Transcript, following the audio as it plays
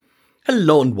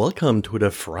Hello and welcome to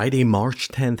the Friday, March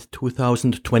 10th,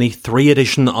 2023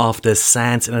 edition of the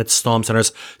SANS Internet Storm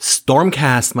Center's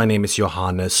StormCast. My name is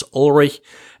Johannes Ulrich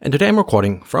and today I'm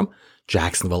recording from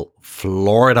Jacksonville,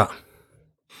 Florida.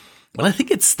 Well, I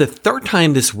think it's the third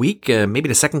time this week, maybe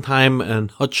the second time,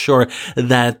 not sure,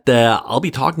 that I'll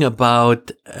be talking about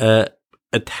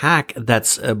attack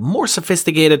that's more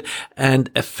sophisticated and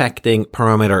affecting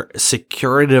perimeter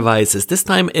security devices. This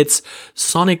time it's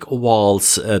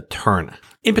SonicWall's turn.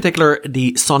 In particular,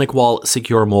 the SonicWall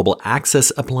Secure Mobile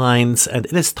Access Appliance, and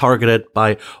it is targeted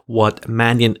by what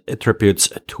Mandiant attributes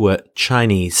to a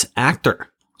Chinese actor.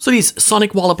 So these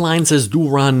SonicWall appliances do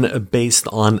run based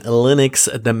on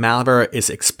Linux. The malware is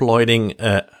exploiting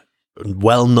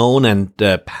well-known and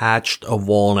patched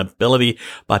vulnerability,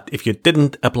 but if you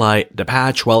didn't apply the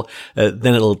patch, well,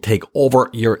 then it'll take over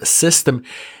your system.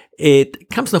 It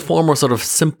comes in the form of sort of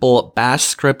simple bash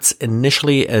scripts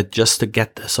initially, just to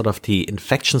get sort of the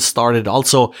infection started.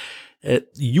 Also, it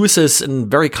uses, and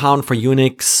very common for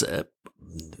Unix,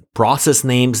 process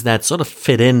names that sort of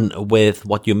fit in with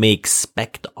what you may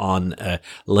expect on a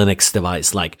Linux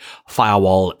device, like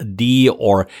firewall D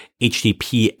or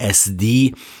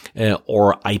HTTPSD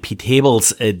or IP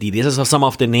tables D. These are some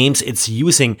of the names it's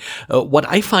using. What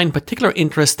I find particularly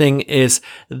interesting is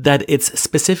that it's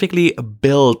specifically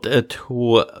built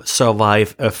to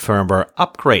survive a firmware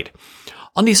upgrade.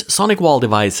 On these SonicWall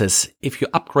devices, if you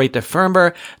upgrade the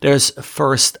firmware, there's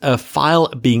first a file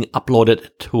being uploaded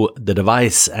to the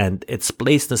device and it's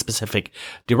placed in a specific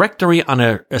directory on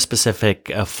a specific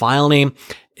file name.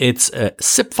 It's a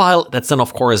zip file that's then,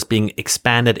 of course, being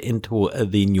expanded into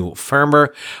the new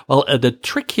firmware. Well, the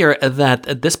trick here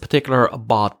that this particular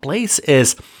bot plays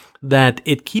is that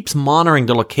it keeps monitoring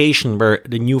the location where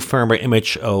the new firmware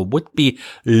image would be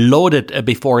loaded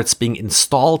before it's being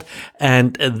installed,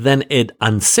 and then it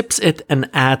unzips it and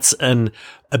adds a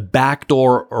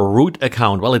backdoor root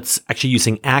account. Well, it's actually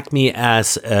using Acme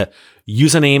as a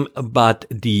username, but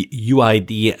the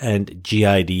UID and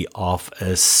GID of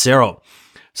 0.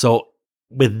 So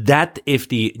with that, if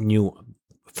the new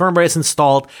firmware is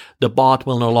installed, the bot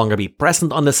will no longer be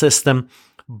present on the system,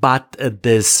 but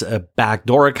this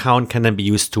backdoor account can then be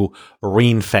used to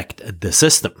reinfect the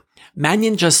system.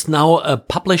 Mandiant just now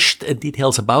published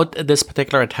details about this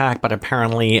particular attack, but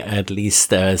apparently at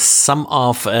least some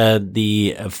of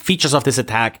the features of this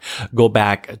attack go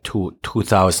back to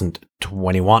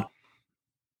 2021.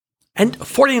 And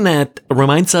Fortinet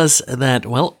reminds us that,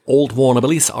 well, old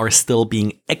vulnerabilities are still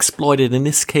being exploited. In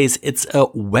this case, it's a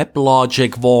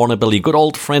WebLogic vulnerability. Good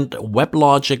old friend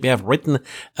WebLogic. We have written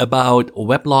about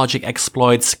WebLogic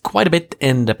exploits quite a bit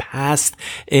in the past.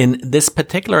 In this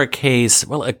particular case,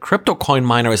 well, a crypto coin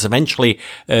miner is eventually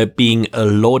being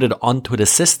loaded onto the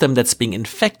system that's being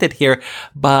infected here.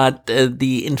 But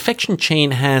the infection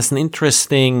chain has an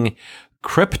interesting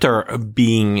cryptor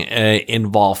being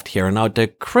involved here. Now, the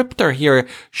cryptor here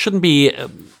shouldn't be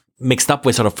mixed up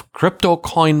with sort of crypto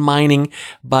coin mining,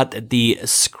 but the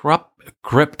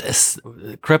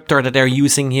cryptor that they're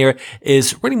using here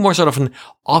is really more sort of an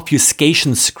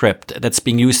obfuscation script that's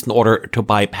being used in order to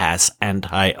bypass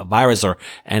antivirus or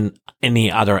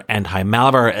any other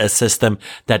anti-malware system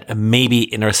that may be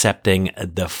intercepting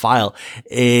the file.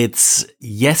 It's,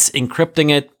 yes,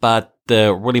 encrypting it, but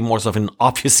really more sort of an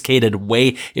obfuscated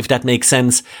way, if that makes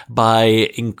sense, by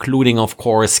including, of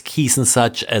course, keys and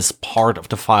such as part of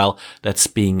the file that's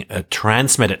being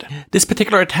transmitted. This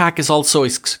particular attack is also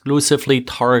exclusively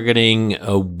targeting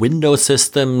Windows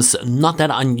systems. Not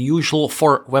that unusual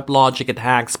for WebLogic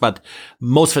attacks, but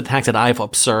most of the attacks that I've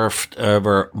observed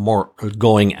were more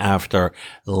going after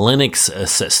Linux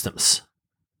systems.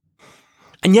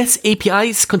 And yes,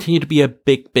 APIs continue to be a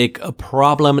big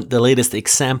problem. The latest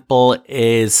example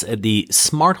is the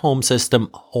smart home system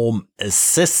Home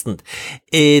Assistant.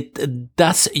 It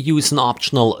does use an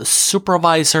optional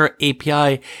supervisor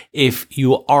API. If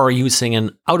you are using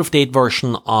an out-of-date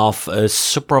version of a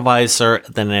supervisor,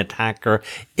 then an attacker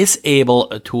is able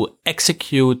to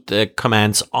execute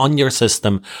commands on your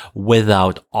system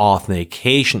without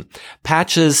authentication.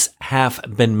 Patches have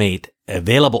been made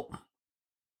available.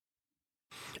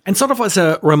 And sort of as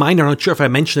a reminder, I'm not sure if I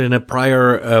mentioned it in a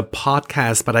prior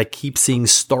podcast, but I keep seeing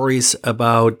stories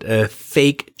about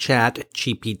fake chat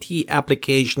GPT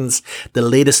applications. The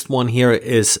latest one here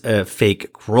is a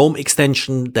fake Chrome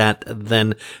extension that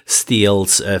then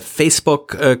steals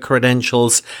Facebook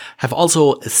credentials. Have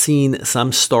also seen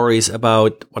some stories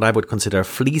about what I would consider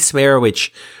fleeceware,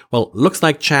 which, well, looks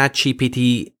like chat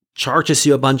GPT, charges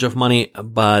you a bunch of money,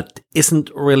 but isn't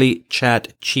really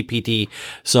ChatGPT.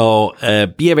 So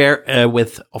be aware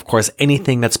with, of course,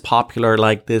 anything that's popular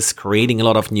like this, creating a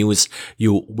lot of news,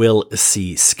 you will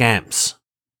see scams.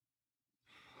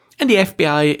 And the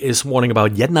FBI is warning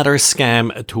about yet another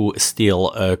scam to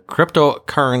steal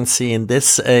cryptocurrency. In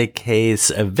this case,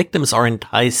 victims are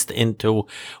enticed into,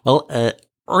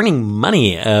 earning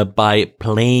money by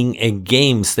playing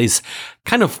games. These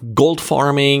kind of gold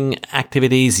farming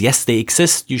activities, yes, they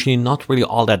exist, usually not really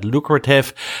all that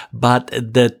lucrative, but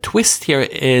the twist here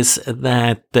is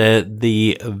that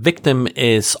the victim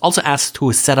is also asked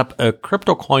to set up a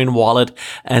crypto coin wallet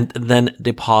and then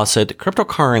deposit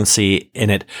cryptocurrency in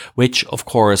it, which of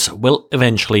course will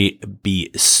eventually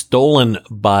be stolen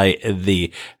by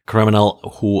the criminal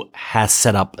who has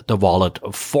set up the wallet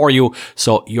for you.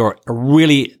 So you're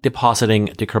really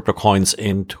depositing the crypto coins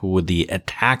into the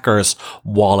attacker's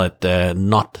wallet,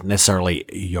 not necessarily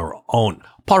your own.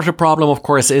 Part of the problem, of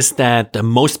course, is that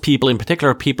most people, in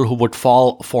particular people who would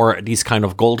fall for these kind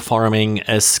of gold farming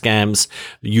scams,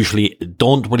 usually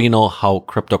don't really know how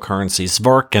cryptocurrencies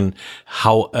work and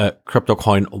how a crypto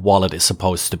coin wallet is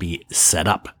supposed to be set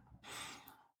up.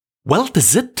 Well,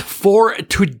 that's it for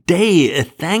today.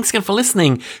 Thanks again for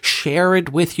listening. Share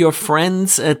it with your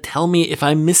friends. Tell me if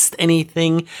I missed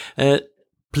anything.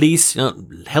 Please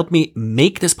help me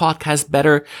make this podcast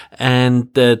better,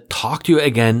 and talk to you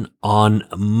again on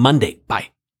Monday. Bye.